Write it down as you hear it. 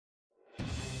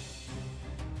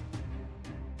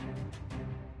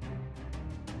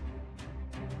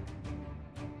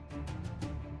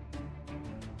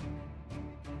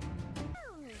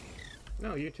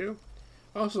No, you too.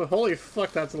 Also, holy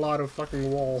fuck, that's a lot of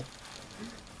fucking wall.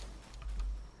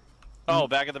 Oh,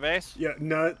 back at the base? Yeah,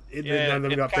 none of them got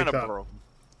it's kind picked of up. broken.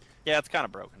 Yeah, it's kind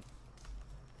of broken.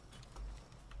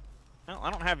 Well,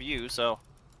 I don't have you, so...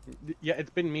 Yeah, it's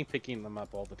been me picking them up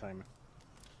all the time.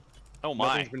 Oh my.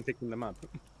 Nothing's been picking them up.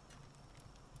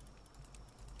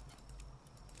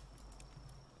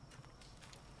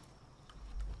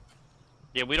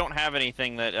 Yeah, we don't have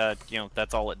anything that, you know,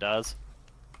 that's all it does.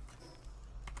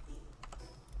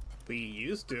 We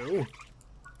used to.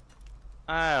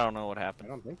 I don't know what I happened.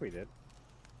 don't think we did.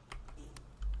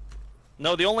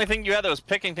 No, the only thing you had that was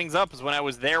picking things up is when I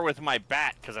was there with my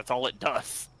bat, because that's all it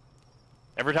does.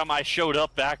 Every time I showed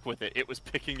up back with it, it was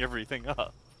picking everything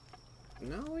up.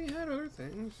 No, we had other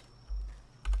things.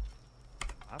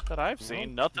 Not that I've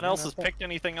seen. Nothing else has picked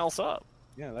anything else up.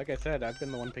 Yeah, like I said, I've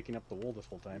been the one picking up the wool this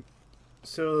whole time.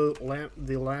 So,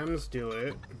 the lambs do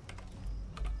it.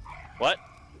 What?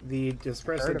 The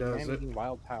espresso does it.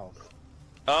 Wild pals.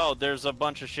 Oh, there's a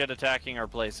bunch of shit attacking our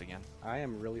place again. I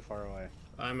am really far away.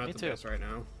 I'm at Me the too. base right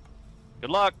now.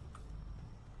 Good luck.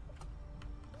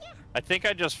 I think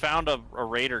I just found a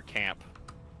raider camp.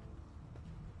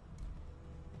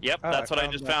 Yep, Oh, that's what I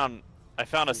found just that. found. I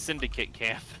found a syndicate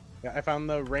camp. Yeah, I found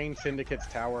the Rain Syndicate's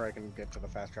tower. I can get to the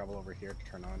fast travel over here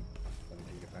to turn on, so we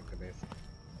can get back to base.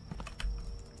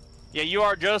 Yeah, you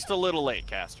are just a little late,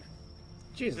 Caster.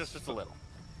 Jesus. Just a little.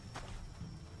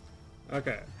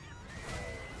 Okay.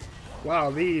 Wow,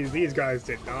 these guys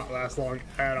did not last long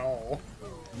at all.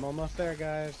 I'm almost there,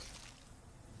 guys.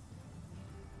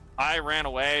 I ran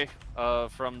away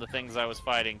from the things I was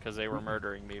fighting because they were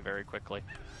murdering me very quickly.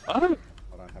 Oh, Hold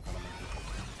on, have fun.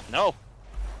 no.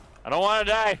 I don't want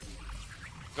to die.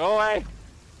 Go away.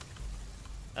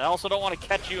 I also don't want to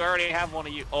catch you. I already have one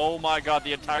of you. Oh my god,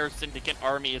 the entire syndicate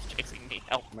army is chasing me.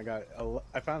 Help. Oh my god,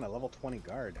 I found a level 20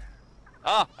 guard.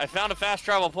 Ah, I found a fast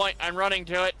travel point. I'm running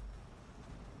to it.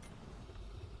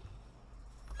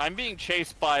 I'm being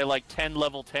chased by like 10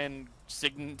 level 10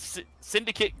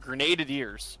 syndicate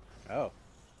grenadiers. Oh.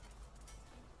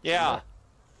 Yeah.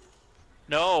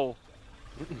 No.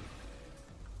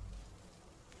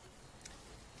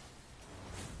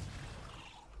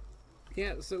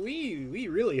 Yeah, so we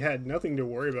really had nothing to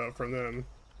worry about from them.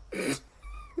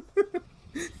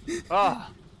 Ah,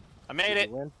 I made Did it.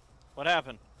 you win? What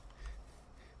happened?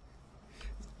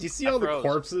 Do you see I all froze. the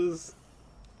corpses?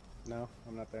 No,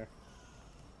 I'm not there.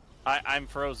 I'm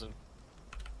frozen.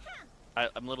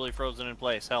 I'm literally frozen in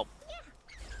place. Help.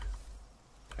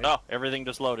 Oh, everything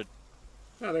just loaded.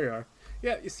 Oh, there you are.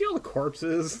 Yeah, you see all the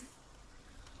corpses?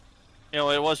 You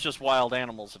know, it was just wild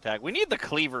animals attack. We need the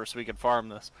cleaver so we can farm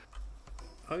this.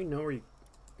 Oh, you know where you...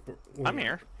 I'm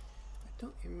here. I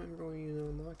don't remember when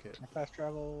you unlock it. Fast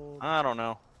travel. I don't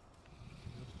know.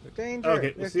 Danger!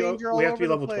 Okay, There's see, danger all we have to be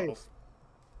over level the place. 12.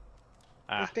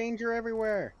 Ah, There's danger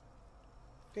everywhere.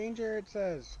 Danger, it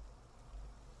says.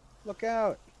 Look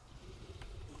out.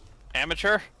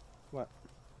 amateur? What?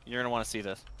 You're gonna want to see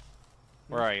this.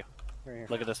 Where are you? Right here.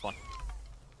 Look at this one.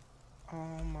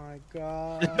 Oh my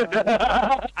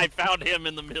god. I found him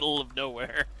in the middle of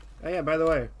nowhere. Oh yeah, by the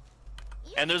way.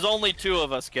 And there's only 2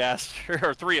 of us, Gaster,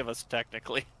 or 3 of us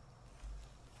technically.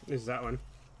 Is that one.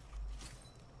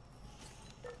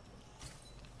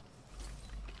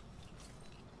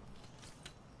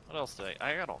 What else did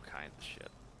I got all kinds of shit.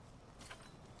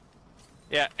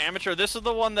 Yeah, amateur, this is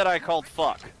the one that I called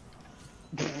fuck.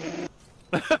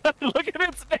 Look at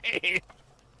its name!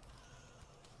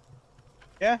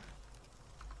 Yeah?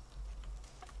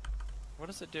 What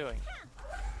is it doing?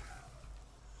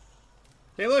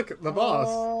 Hey look, the boss!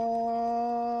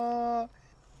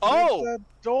 Oh! It's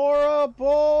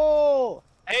adorable!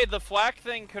 Hey, the flak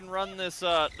thing can run this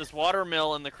this water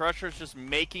mill, and the crusher's just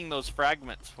making those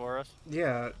fragments for us.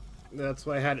 Yeah, that's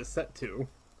what I had it set to.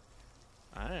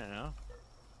 I don't know.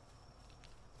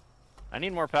 I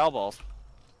need more pal balls.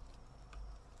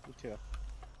 Me too.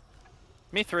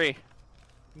 Me 3.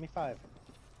 Me 5.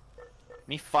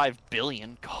 Me 5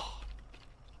 billion. God.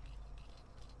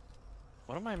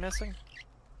 What am I missing?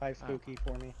 5 spooky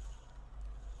for me.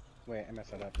 Wait, I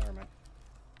messed that up. Never mind.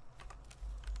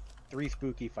 3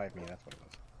 spooky, 5 me. That's what it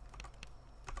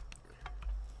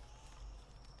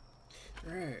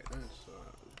was. Alright, that's what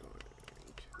I was going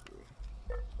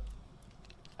to...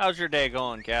 How's your day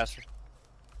going, Gaster?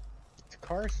 It's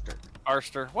Karster.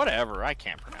 Arster? Whatever. I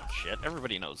can't pronounce shit.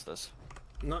 Everybody knows this.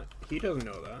 Not... He doesn't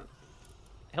know that.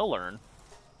 He'll learn.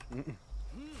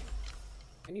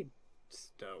 I need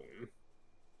stone.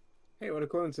 Hey, what a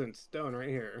coincidence. Stone right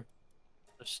here.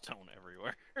 There's stone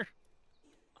everywhere.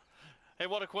 Hey,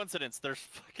 what a coincidence. There's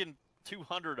fucking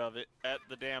 200 of it at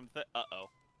the damn thing. Uh-oh.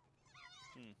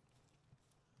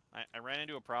 I ran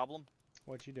into a problem.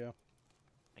 What'd you do?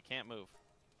 I can't move.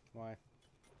 Why?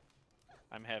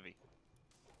 I'm heavy.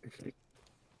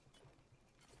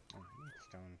 Oh,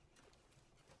 stone.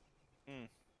 Hmm.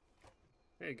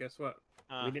 Hey, guess what?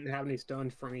 We didn't have any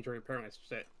stones for me to repair my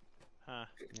shit. Huh.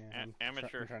 Yeah,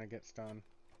 Amateur. I'm trying to get stone.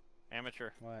 Amateur.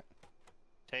 What?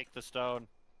 Take the stone.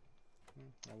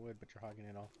 I would, but you're hogging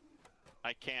it all.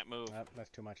 I can't move. That's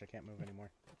too much. I can't move anymore.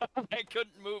 I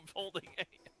couldn't move holding it.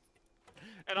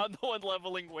 And I'm the one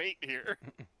leveling weight here.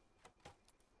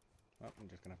 Well, I'm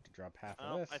just gonna have to drop half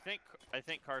of this. I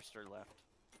think Karster left.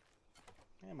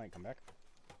 Yeah, it might come back.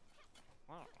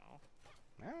 I don't know.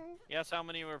 No. He asked how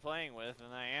many we were playing with,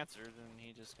 and I answered, and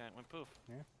he just kind of went poof.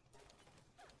 Yeah.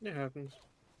 It happens.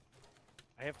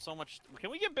 I have so much.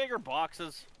 Can we get bigger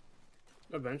boxes?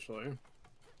 Eventually.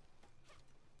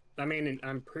 I mean,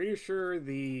 I'm pretty sure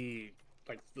the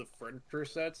furniture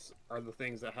sets are the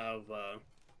things that have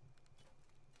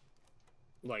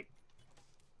like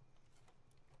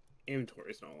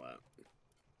inventories and all that.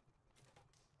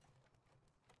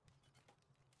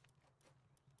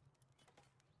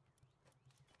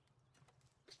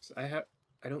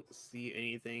 I don't see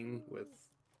anything with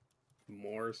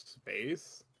more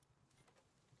space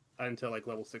until like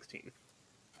level 16.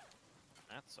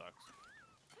 That sucks.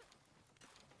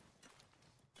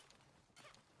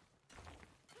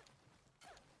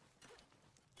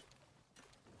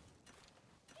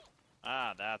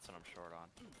 Ah, that's what I'm short on.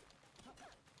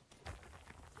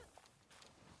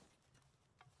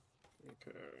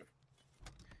 Okay.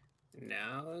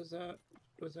 Now was that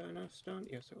enough stone?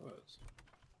 Yes, it was.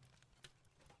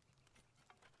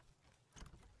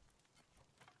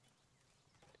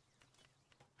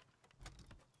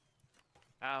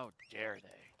 How dare they?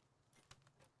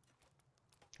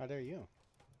 How dare you?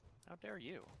 How dare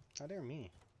you? How dare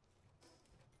me?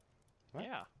 What?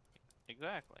 Yeah,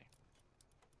 exactly.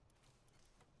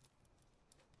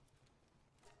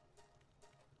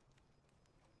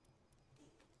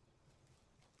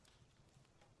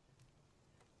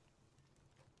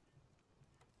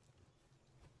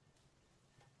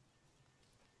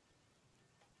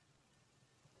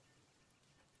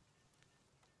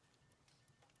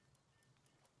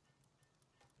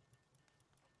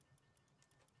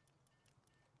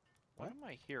 What am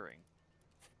I hearing?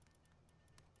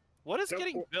 What is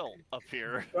getting built up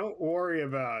here? Don't worry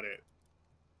about it.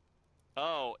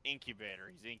 Oh,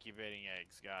 incubator. He's incubating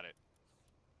eggs. Got it.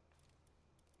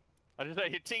 I just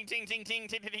like ting ting ting ting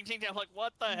ting ting ting ting. I'm like,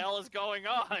 what the hell is going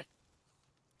on?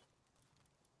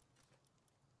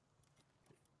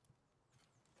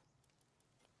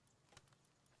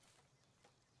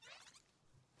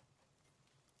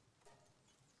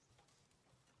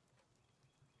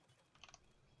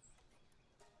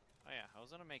 Oh yeah, I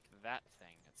was gonna make that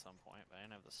thing at some point, but I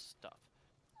didn't have the stuff.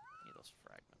 I need those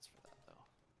fragments for that though.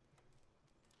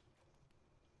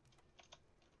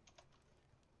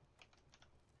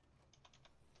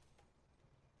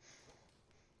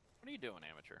 What are you doing,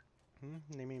 amateur?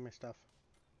 Naming my stuff.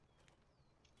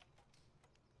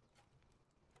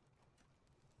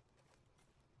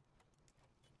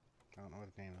 I don't know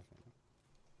what the name is.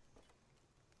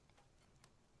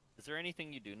 Is there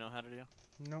anything you do know how to do?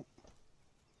 Nope.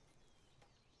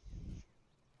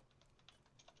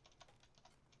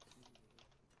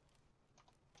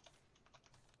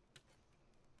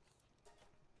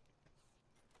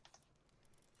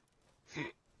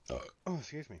 Oh,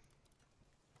 excuse me.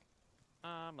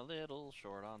 I'm a little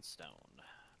short on stone.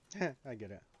 I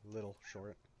get it. Little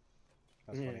short.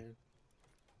 That's funny.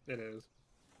 It is.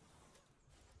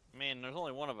 I mean, there's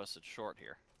only one of us that's short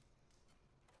here.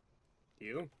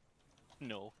 You?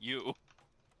 No, you.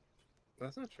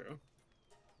 That's not true.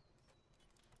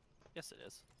 Yes, it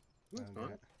is. That's I not.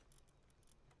 get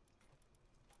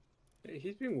it. Hey,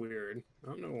 he's being weird. I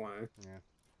don't know why. Yeah.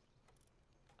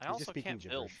 I He's just also speaking can't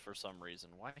build gibberish. for some reason.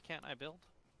 Why can't I build?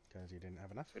 Because you didn't have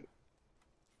enough.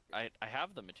 I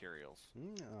have the materials.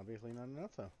 Obviously not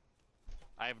enough, though.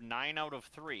 I have 9 out of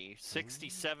 3,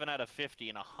 67 out of 50,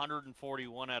 and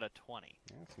 141 out of 20.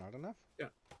 Yeah, it's not enough.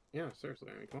 Yeah, seriously.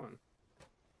 I mean, come on.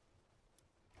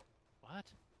 What?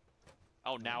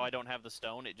 Oh, now I don't have the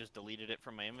stone? It just deleted it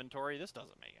from my inventory? This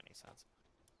doesn't make any sense.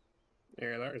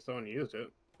 Yeah, that or someone used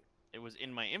it. It was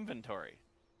in my inventory.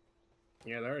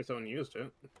 Yeah, that or someone used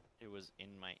it. It was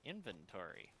in my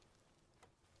inventory.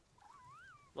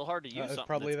 A little hard to use something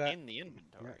probably that's that- in the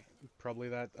inventory. Yeah, probably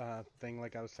that thing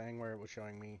like I was saying where it was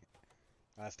showing me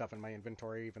stuff in my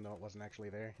inventory even though it wasn't actually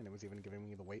there, and it was even giving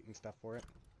me the weight and stuff for it.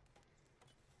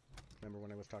 Remember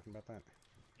when I was talking about that?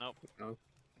 Nope. No.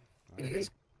 Okay.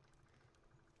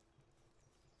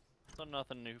 So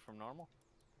nothing new from normal.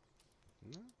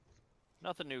 No.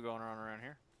 Nothing new going on around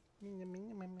here.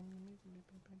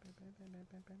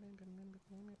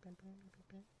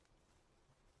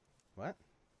 What?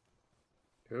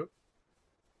 Who?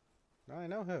 No, I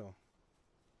know who. I was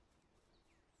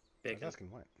Bacon.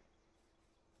 asking what.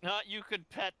 You could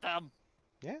pet them.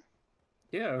 Yeah,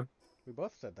 Yeah. we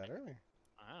both said that earlier.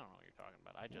 I don't know what you're talking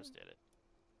about. I just did it.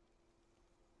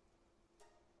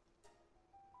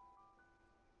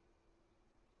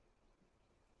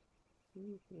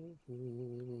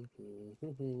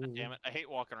 God damn it. I hate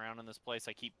walking around in this place.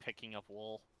 I keep picking up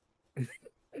wool.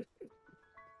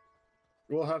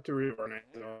 We'll have to reborn it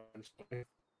eventually.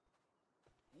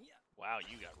 Wow,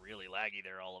 you got really laggy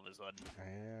there all of a sudden.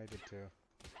 Yeah, I did too.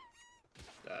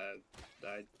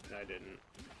 I didn't.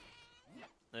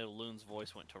 Little Loon's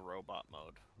voice went to robot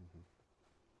mode.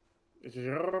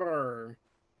 You're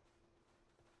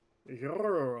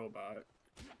a robot.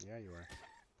 Yeah, you are.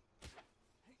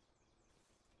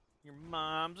 Your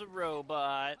mom's a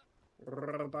robot.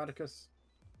 Roboticus.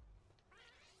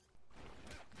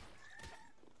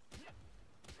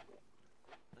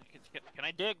 Can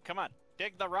I dig? Come on,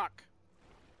 dig the rock.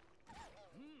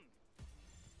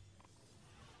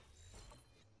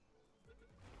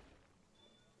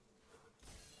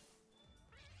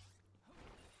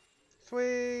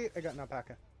 Sweet! I got an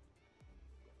alpaca.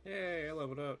 Yay, I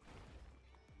leveled up.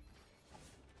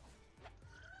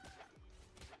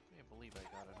 Can't believe I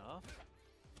got enough.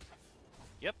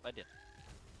 Yep, I did.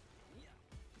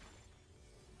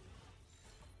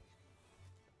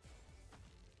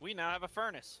 We now have a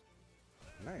furnace.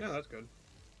 Nice. Yeah, that's good.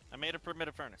 I made a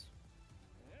primitive furnace.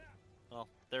 Well,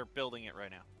 they're building it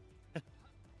right now.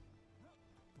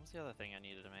 What's the other thing I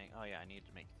needed to make? Oh yeah, I needed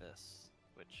to make this.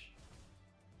 Which...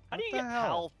 How do What you get the hell?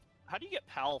 PAL... How do you get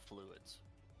PAL fluids?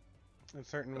 And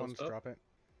certain Build ones stuff? drop it.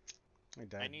 I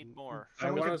died. I need more. I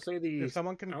Someone want to could- say the. If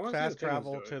someone can I wanna say fast the penguins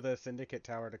travel do to it. the Syndicate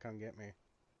Tower to come get me.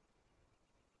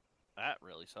 That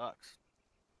really sucks.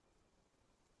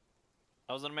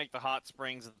 I was gonna make the hot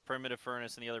springs, the primitive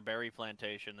furnace, and the other berry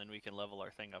plantation, then we can level our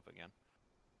thing up again.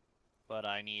 But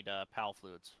I need PAL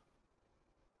fluids.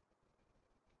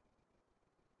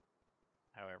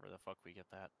 However the fuck we get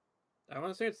that. I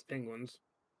want to say it's penguins.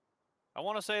 I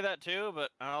want to say that too,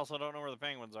 but I also don't know where the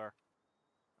penguins are.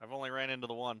 I've only ran into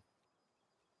the one.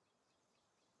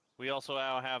 We also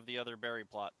now have the other berry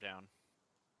plot down.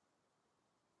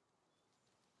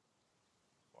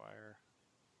 Wire.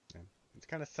 It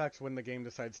kind of sucks when the game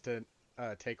decides to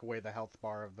take away the health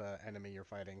bar of the enemy you're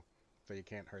fighting, so you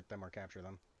can't hurt them or capture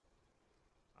them.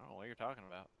 I don't know what you're talking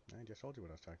about. I just told you what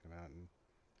I was talking about, and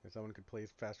if someone could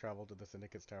please fast travel to the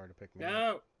Syndicate's Tower to pick me up.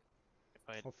 No, If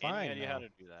I had Well, any fine, idea how now. to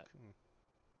do that.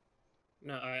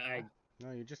 no, I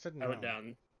No, you just said no. went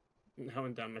down. I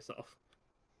went down myself.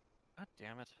 God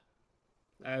damn it.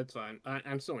 That's fine.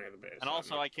 I'm still near the base. And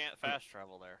also, I can't fast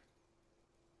travel there.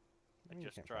 I You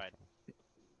just can't tried. fast travel.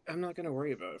 I'm not gonna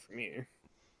worry about it from here.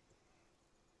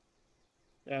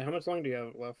 Yeah, how much longer do you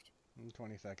have left?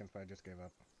 20 seconds, but I just gave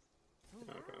up.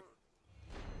 Okay.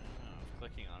 I was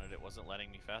clicking on it, it wasn't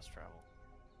letting me fast travel.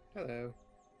 Hello.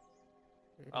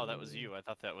 Oh, that was you. I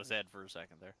thought that was Ed for a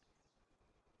second there.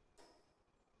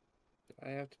 I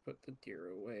have to put the deer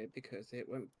away because it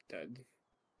went dead.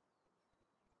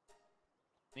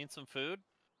 Need some food?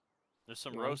 There's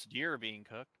some No. roast deer being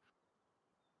cooked.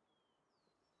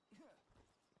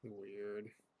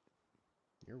 Weird.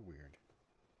 You're weird.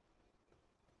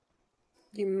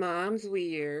 Your mom's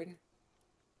weird.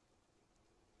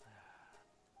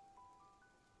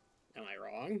 Am I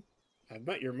wrong? I've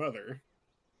met your mother.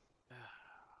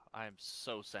 I'm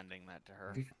so sending that to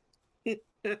her.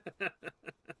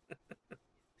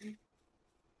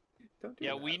 Don't do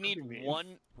Yeah, that. we Don't need be mean.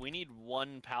 one. We need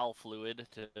one PAL fluid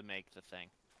to make the thing.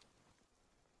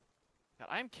 God,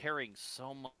 I'm carrying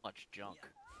so much junk.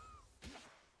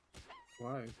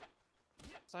 Why?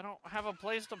 'Cause I don't have a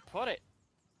place to put it.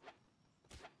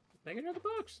 Make another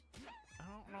box. I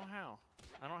don't know how.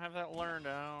 I don't have that learned.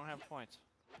 I don't have points.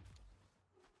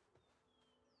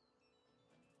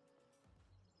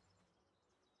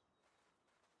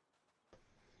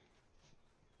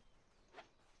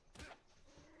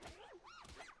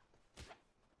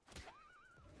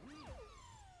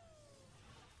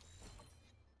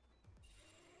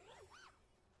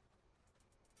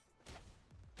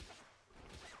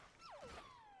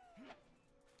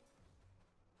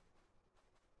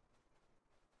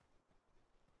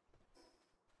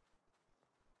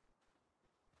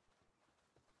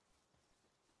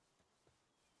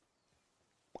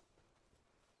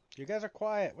 You guys are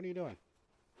quiet. What are you doing?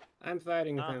 I'm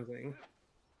fighting Ah. something.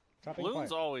 Stop being Loon's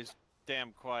quiet. always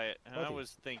damn quiet, and Both I of you.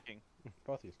 was thinking.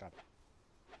 Both of you, stop.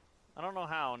 I don't know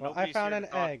how. Well, I Nobody's found here an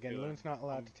to talk egg, to and him. Loon's not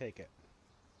allowed to take it.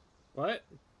 What?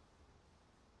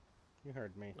 You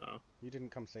heard me. Oh. You didn't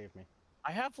come save me.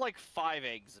 I have like 5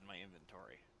 eggs in my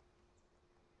inventory.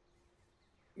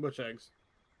 Which eggs?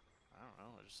 I don't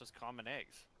know. It just says common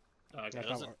eggs. Okay. It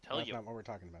doesn't tell That's you. not what we're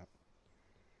talking about.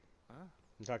 Huh?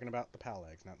 I'm talking about the PAL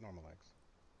eggs, not normal eggs.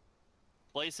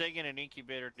 Place egg in an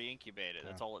incubator to incubate it.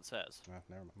 That's all it says. Oh,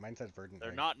 never mind. Mine says verdant They're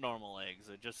egg. not normal eggs.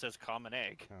 It just says common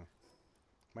egg. Oh.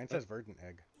 Mine says verdant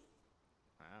egg.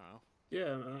 I don't know.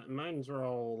 Yeah, mine's are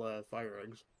all fire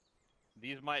eggs.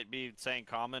 These might be saying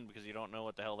common because you don't know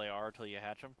what the hell they are until you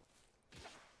hatch them.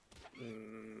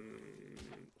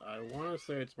 I want to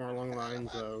say it's more along the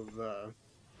lines of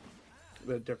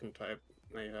the different type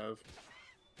they have.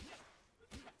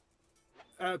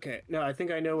 Okay, no, I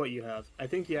think I know what you have. I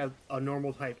think you have a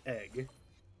normal type egg.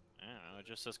 I don't know. It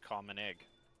just says common egg.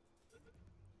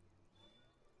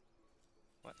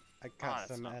 What? I got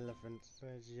some elephants.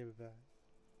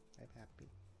 I'm happy.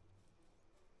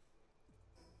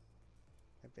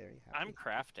 I'm very happy. I'm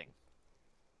crafting.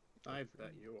 I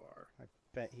bet you are. I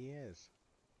bet he is.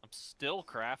 I'm still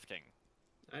crafting.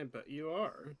 I bet you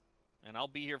are. And I'll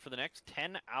be here for the next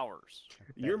 10 hours.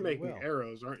 You're you making will.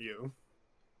 arrows, aren't you?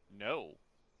 No.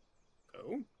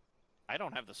 Oh? I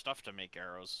don't have the stuff to make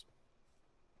arrows.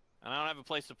 And I don't have a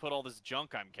place to put all this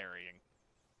junk I'm carrying.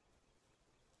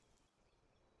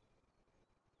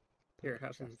 Here,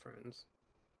 have some friends.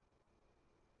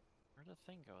 Where'd the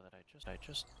thing go that I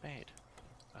just made?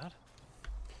 What?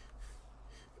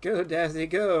 Go, Dazzy,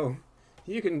 go!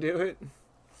 You can do it.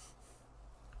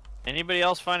 Anybody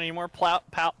else find any more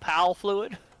pal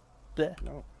fluid? Bleh.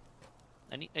 No.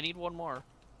 I need one more.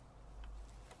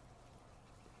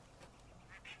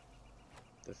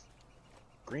 This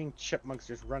green chipmunk's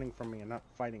just running from me and not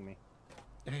fighting me.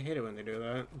 I hate it when they do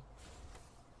that.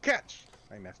 Catch!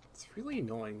 I missed. It's really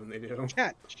annoying when they do.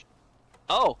 Catch!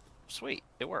 Oh, sweet.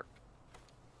 It worked.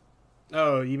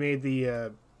 Oh, you made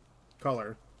the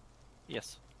color.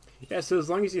 Yes. Yeah, so as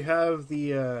long as you have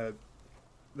the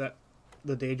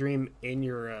the daydream in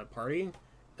your party,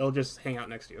 it'll just hang out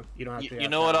next to you. You don't have to. You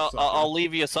know what? I'll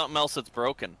leave you something else that's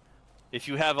broken. If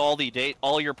you have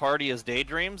all your party as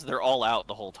daydreams, they're all out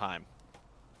the whole time.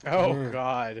 Oh,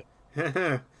 God.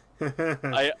 That's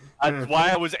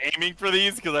why I was aiming for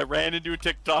these, because I ran into a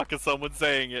TikTok of someone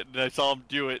saying it, and I saw him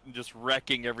do it and just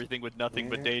wrecking everything with nothing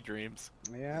but daydreams.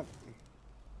 Yeah.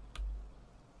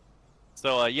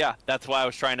 So, yeah, that's why I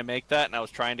was trying to make that, and I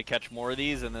was trying to catch more of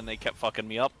these, and then they kept fucking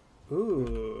me up.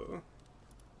 Ooh.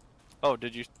 Oh,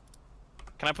 did you...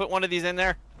 Can I put one of these in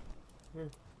there? Yeah.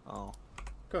 Oh.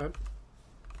 Go ahead.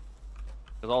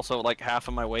 Because also, like, half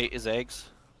of my weight is eggs.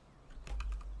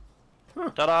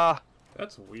 Huh. Ta-da!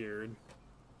 That's weird.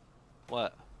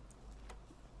 What?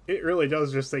 It really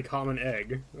does just say common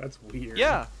egg. That's weird.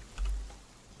 Yeah!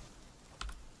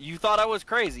 You thought I was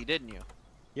crazy, didn't you?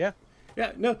 Yeah.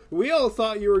 Yeah, no, we all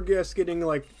thought you were just getting,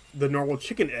 like, the normal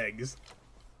chicken eggs.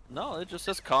 No, it just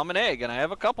says common egg, and I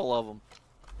have a couple of them.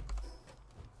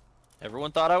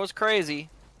 Everyone thought I was crazy.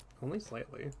 Only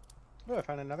slightly. Oh, I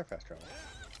found another fast travel.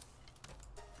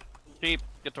 Sheep,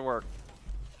 get to work.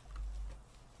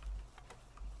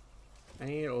 I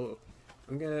need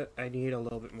a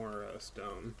little bit more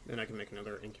stone, then I can make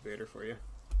another incubator for you.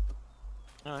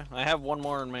 Alright, I have one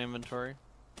more in my inventory.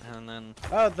 And then...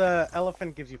 Oh, the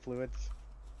elephant gives you fluids.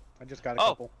 I just got a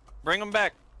couple. Bring them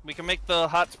back. We can make the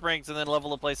hot springs and then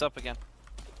level the place up again.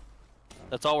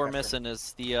 That's all we're missing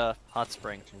is the hot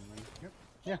spring. Yep.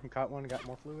 Yeah, I caught one, got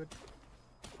more fluid.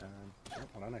 Oh,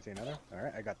 hold on, I see another.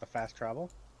 Alright, I got the fast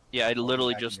travel. Yeah, I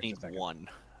literally back in just just a need second. one.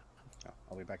 Oh,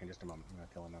 I'll be back in just a moment. I'm gonna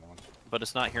kill another one. But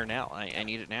it's not here now. I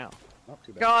need it now. Oh,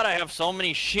 too bad. God, I have so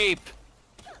many sheep!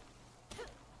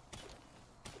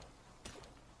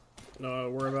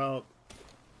 No, we're about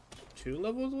 2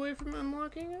 levels away from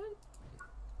unlocking it?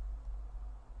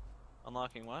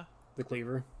 Unlocking what? The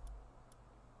cleaver.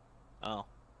 Oh.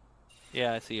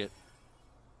 Yeah, I see it.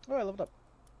 Oh, I leveled up.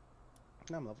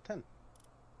 Now I'm level 10.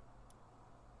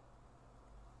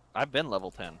 I've been level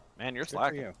 10. Man, you're Good for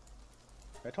slacking. you.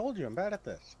 I told you, I'm bad at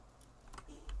this.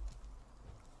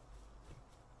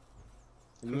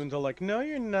 And Moon's all like, no,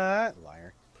 you're not.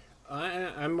 Liar.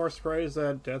 I'm more surprised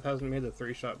that Death hasn't made the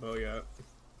 3-shot bow yet.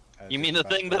 You mean the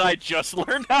thing that I just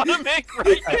learned how to make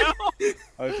right now?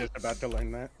 I was just about to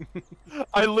learn that.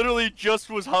 I literally just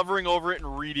was hovering over it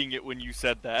and reading it when you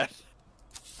said that.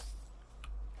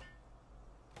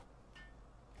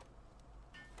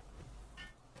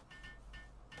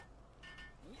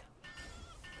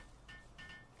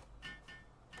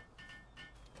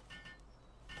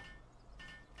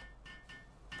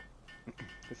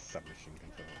 This submachine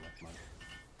gun for the left mine.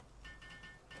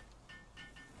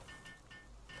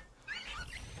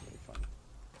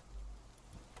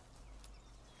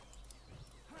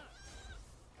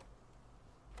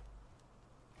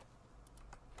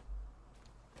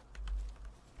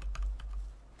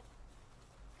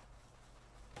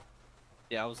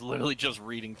 Yeah, I was literally just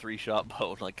reading 3-shot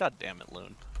bow. Like, god damn it,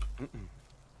 Loon.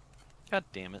 God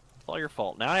damn it. It's all your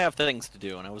fault. Now I have things to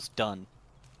do, and I was done.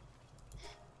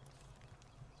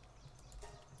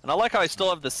 And I like how I still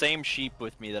have the same sheep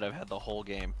with me that I've had the whole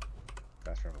game.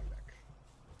 Fast traveling back.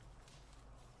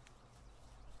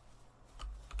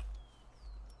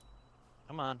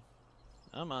 Come on.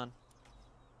 Come on.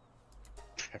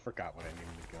 I forgot what I needed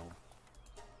to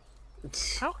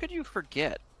kill. How could you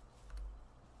forget?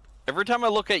 Every time I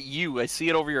look at you, I see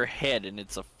it over your head, and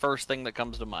it's the first thing that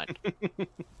comes to mind.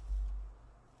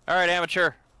 Alright,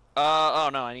 amateur. Oh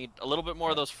no, I need a little bit more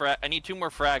of those I need 2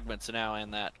 more fragments now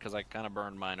and that, because I kind of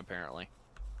burned mine, apparently.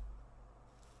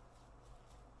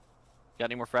 Got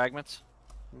any more fragments?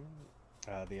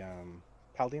 The,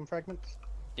 Paldium fragments?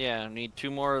 Yeah, I need 2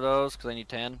 more of those, because I need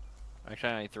 10.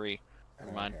 Actually, I need 3.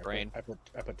 Never mind, Okay, brain. I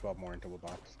put 12 more into a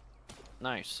box.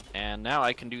 Nice. And now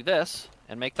I can do this,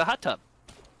 and make the hot tub.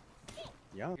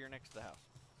 Yeah. Here next to the house.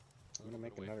 I'm gonna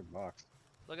make another box.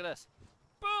 Look at this.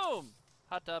 Boom!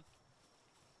 Hot tub.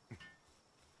 Oh,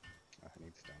 I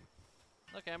need stone.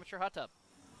 Look, amateur hot tub.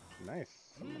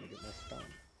 Nice. I'm gonna get more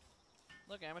stone.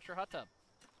 Look, amateur hot tub.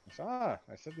 I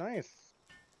said nice.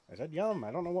 I said yum.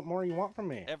 I don't know what more you want from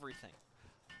me. Everything.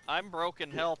 I'm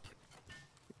broken, help.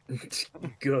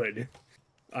 Good.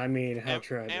 I mean, how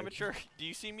tragic. Amateur, do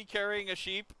you see me carrying a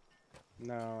sheep?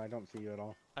 No, I don't see you at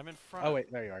all. I'm in front. Oh wait,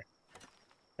 there you are.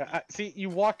 See, you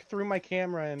walked through my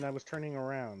camera and I was turning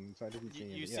around, so I didn't see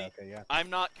you. You see, yeah, okay, yeah. I'm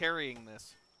not carrying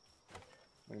this.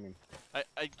 What do you mean?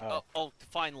 Oh,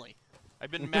 finally. I've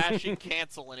been mashing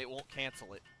cancel and it won't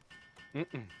cancel it. I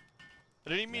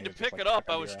didn't even mean to pick it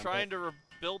up. I was trying to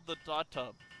rebuild the hot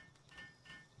tub.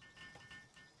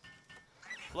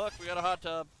 Look, we got a hot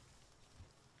tub.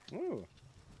 Ooh.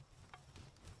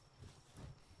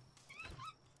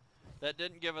 That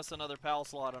didn't give us another PAL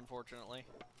slot, unfortunately.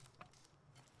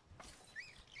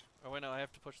 Oh wait, no, I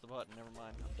have to push the button. Never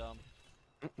mind, I'm dumb.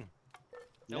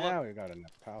 Now we got enough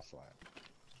PAL slot.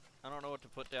 I don't know what to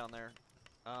put down there.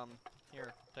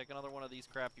 Here, take another one of these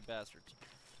crappy bastards.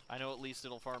 I know at least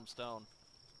it'll farm stone.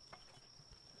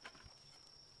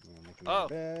 Oh,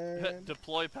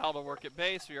 deploy PAL to work at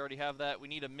base. We already have that. We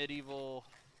need a medieval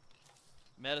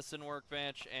medicine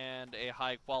workbench and a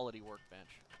high quality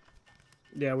workbench.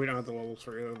 Yeah, we don't have the levels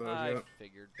for either of those I yet.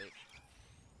 figured, but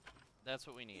that's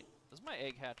what we need. Is my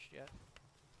egg hatched yet?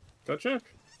 Go check.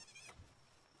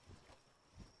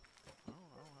 I don't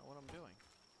know what I'm doing.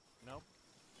 Nope.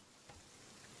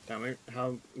 Tell me,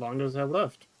 how long does it have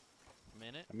left? A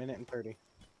minute. A minute and 30.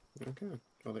 Okay.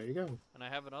 Well, there you go. And I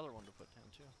have another one to put down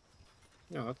too.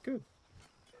 No, that's good.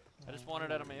 I just want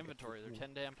it out of my inventory. They're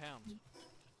 10 damn pounds.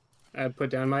 I put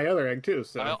down my other egg too,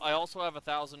 so. I also have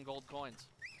 1,000 gold coins.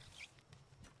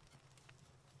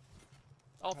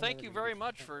 Oh, thank you very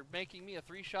much for making me a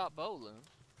 3-shot bow, Loon.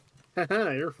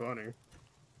 Haha, you're funny.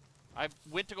 I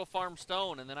went to go farm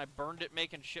stone, and then I burned it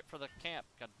making shit for the camp.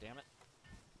 God damn it.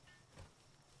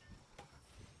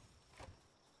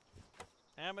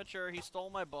 Amateur, he stole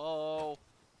my bow.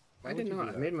 I did not.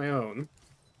 I made my own.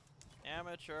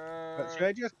 Amateur. But should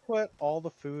I just put all the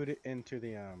food into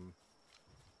the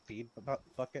feed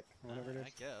bucket, or whatever it is? I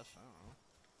guess. I don't know.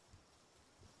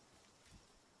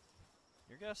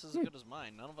 Your guess is as good as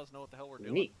mine. None of us know what the hell we're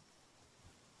doing. Neat.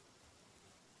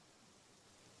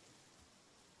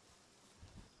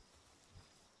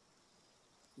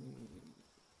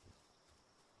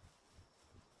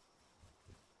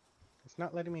 It's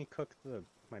not letting me cook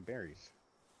my berries.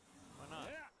 Why not?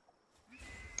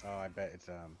 Oh, I bet it's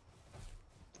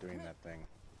doing that thing.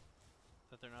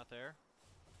 That they're not there?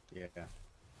 Yeah.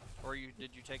 Or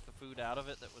did you take the food out of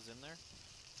it that was in there?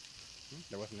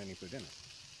 There wasn't any food in it.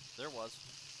 There was.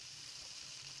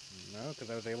 No, because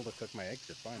I was able to cook my eggs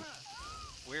just fine.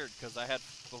 Weird, because I had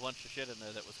a bunch of shit in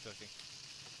there that was cooking.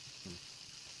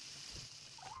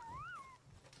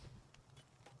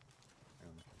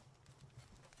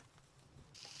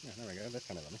 Yeah, there we go. That's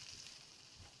kind of lovely.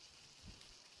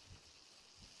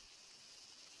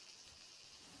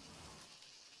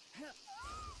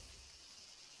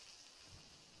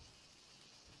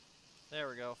 There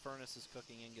we go. Furnace is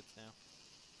cooking ingots now.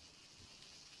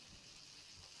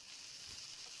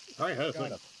 I have some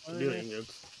doing it.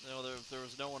 No, there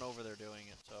was no one over there doing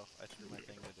it, so I threw my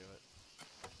thing to do it.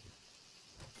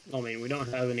 I mean, we don't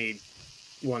have any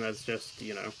one that's just,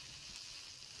 you know,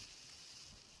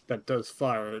 that does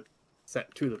fire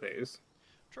set to the base.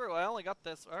 True, I only got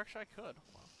this. Or actually, I could.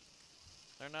 Hold on.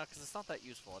 They're not, because it's not that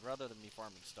useful. I'd rather than me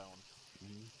farming stone.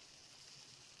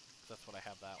 That's what I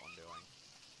have that one doing.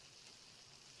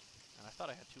 And I thought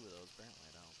I had 2 of those. Apparently,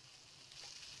 I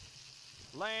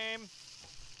don't. Lame!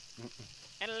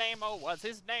 And Lamo was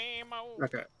his name. -o.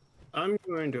 Okay. I'm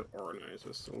going to organize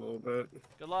this a little bit.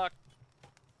 Good luck.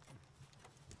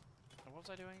 What was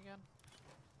I doing again?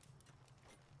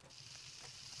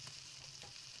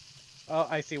 Oh,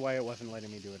 I see why it wasn't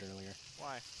letting me do it earlier.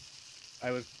 Why?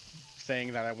 I was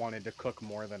saying that I wanted to cook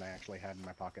more than I actually had in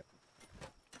my pocket.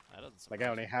 That doesn't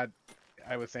surprise Like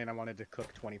I was saying I wanted to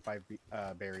cook 25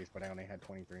 berries, but I only had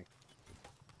 23. I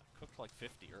cooked like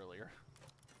 50 earlier.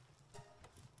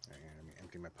 Alright, let me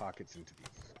empty my pockets into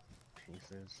these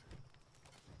pieces.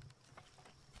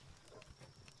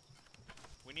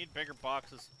 We need bigger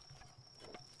boxes.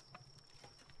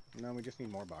 No, we just need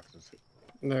more boxes.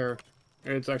 There.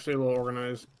 It's actually a little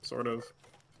organized, sort of.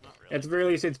 Not really. At the very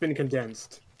least, it's been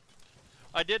condensed.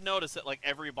 I did notice that like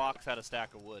every box had a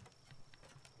stack of wood.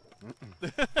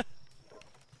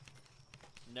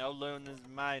 No loan is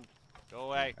mine.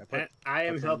 Go away. I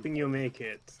am helping you make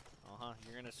it. Uh-huh.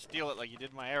 You're gonna steal it like you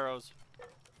did my arrows.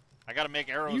 I gotta make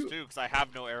arrows too, because I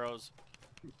have no arrows.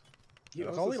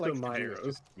 That's all he likes to do is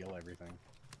just steal everything.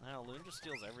 No, Loon just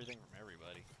steals everything from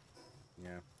everybody.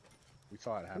 Yeah. We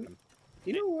saw it happen.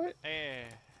 You know what? Hey,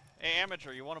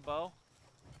 amateur, you want a bow?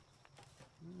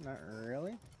 Not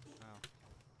really. Oh.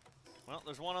 Well,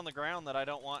 there's one on the ground that I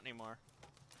don't want anymore.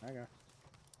 Okay.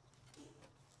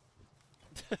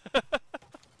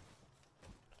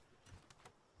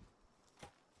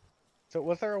 So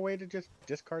was there a way to just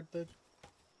discard the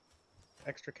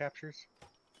extra captures?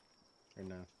 Or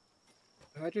no?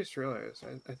 I just realized.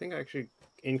 I think I actually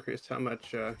increased how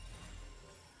much.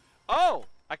 Oh!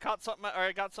 I caught something, or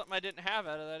I got something I didn't have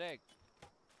out of that egg.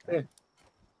 Yeah.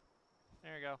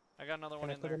 There you go. I got another Can one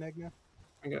I in put there. an egg now?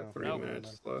 I got Oh, 3 nope.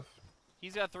 minutes left.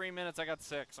 He's got 3 minutes, I got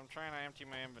 6. I'm trying to empty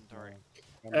my inventory.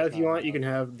 If you want, you can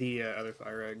have the other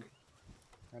fire egg.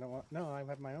 I don't want. No, I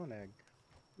have my own egg.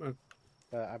 Oh.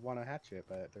 I want to hatch it,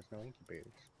 but there's no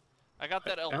incubators. I got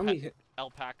that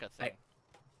alpaca thing.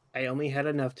 I only had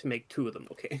enough to make 2 of them,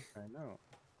 okay? I know.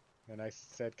 And I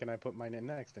said, can I put mine in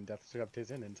next? And Death shoved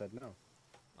his in and said no.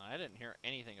 I didn't hear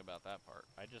anything about that part.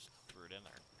 I just threw it in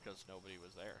there because nobody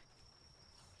was there.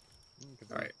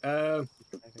 Alright,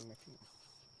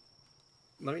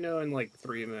 let me know in like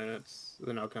 3 minutes,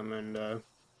 then I'll come and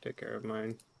take care of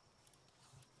mine.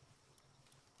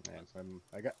 Yeah, so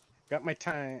I got my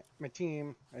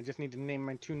team. I just need to name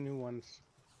my 2 new ones.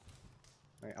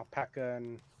 My alpaca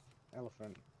and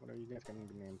elephant. What are you guys going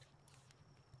to be named?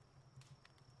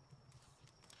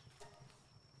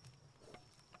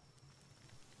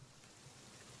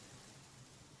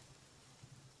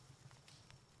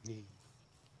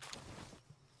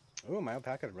 Oh, my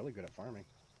alpaca is really good at farming.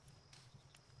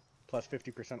 Plus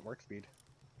 50% work speed.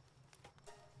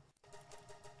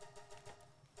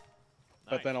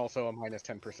 But Nice. then also a minus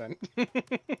 10%.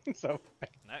 So.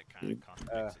 That kind of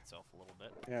contradicts itself a little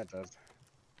bit. Yeah, it does.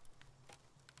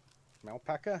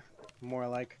 Alpaca? More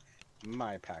like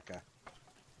my paca.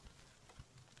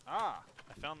 Ah,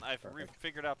 I Perfect.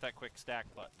 figured out that quick stack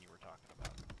button you were talking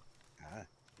about. Ah.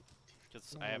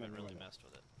 Because I haven't really messed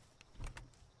with it.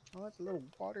 Oh, that's a little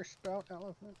water spout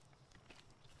elephant.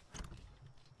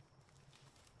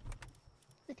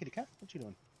 Hey, kitty cat, what you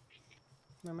doing?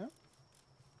 Meow meow?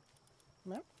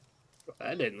 Meow?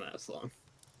 That didn't last long.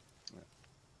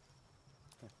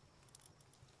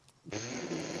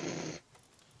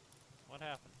 What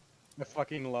happened? I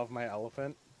fucking love my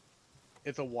elephant.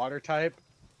 It's a water type,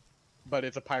 but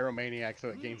it's a pyromaniac, so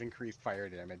it gains increased fire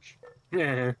damage.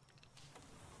 Yeah.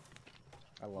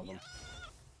 I love him.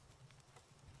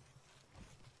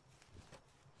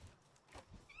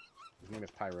 His name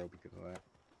is Pyro because of that.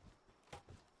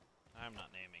 I'm not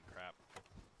naming crap.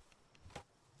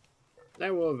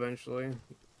 I will eventually.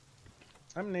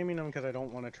 I'm naming them because I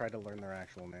don't want to try to learn their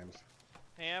actual names.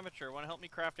 Hey, amateur, want to help me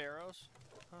craft arrows?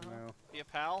 No. Be a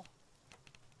pal?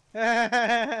 Be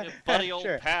a buddy old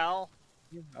Sure. pal?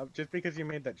 Just because you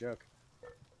made that joke.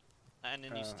 And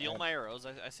then you steal my arrows.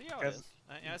 I see how it 'Cause- is.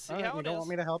 I see Alright, how you it don't is. want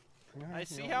me to help? I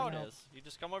see how it is. You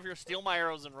just come over here, steal my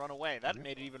arrows, and run away. That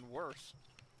made it even worse.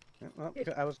 Yeah, well,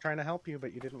 I was trying to help you,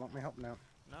 but you didn't want my help now.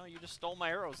 No, you just stole my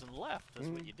arrows and left. That's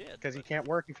what you did. Because you can't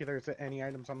work if there's any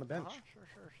items on the bench. Sure.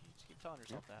 You just keep telling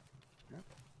yourself that. Yep,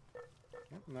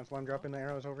 and that's why I'm dropping the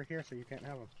arrows over here, so you can't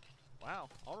have them. Wow.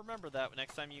 I'll remember that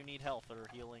next time you need health or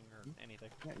healing or anything.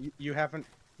 Yeah, you haven't.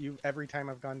 Every time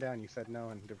I've gone down, you said no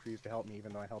and refused to help me,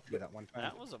 even though I helped you that one time.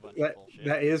 That was a bunch of bullshit.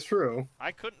 That is true.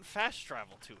 I couldn't fast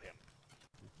travel to him.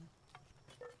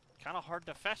 Kind of hard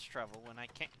to fast travel when I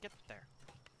can't get there.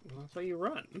 Well, that's why you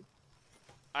run.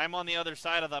 I'm on the other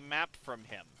side of the map from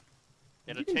him.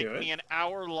 It'll can take do it. me an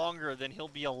hour longer than he'll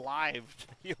be alive to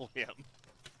heal him.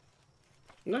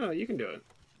 No, you can do it.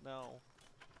 No.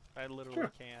 I literally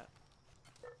Sure. can't.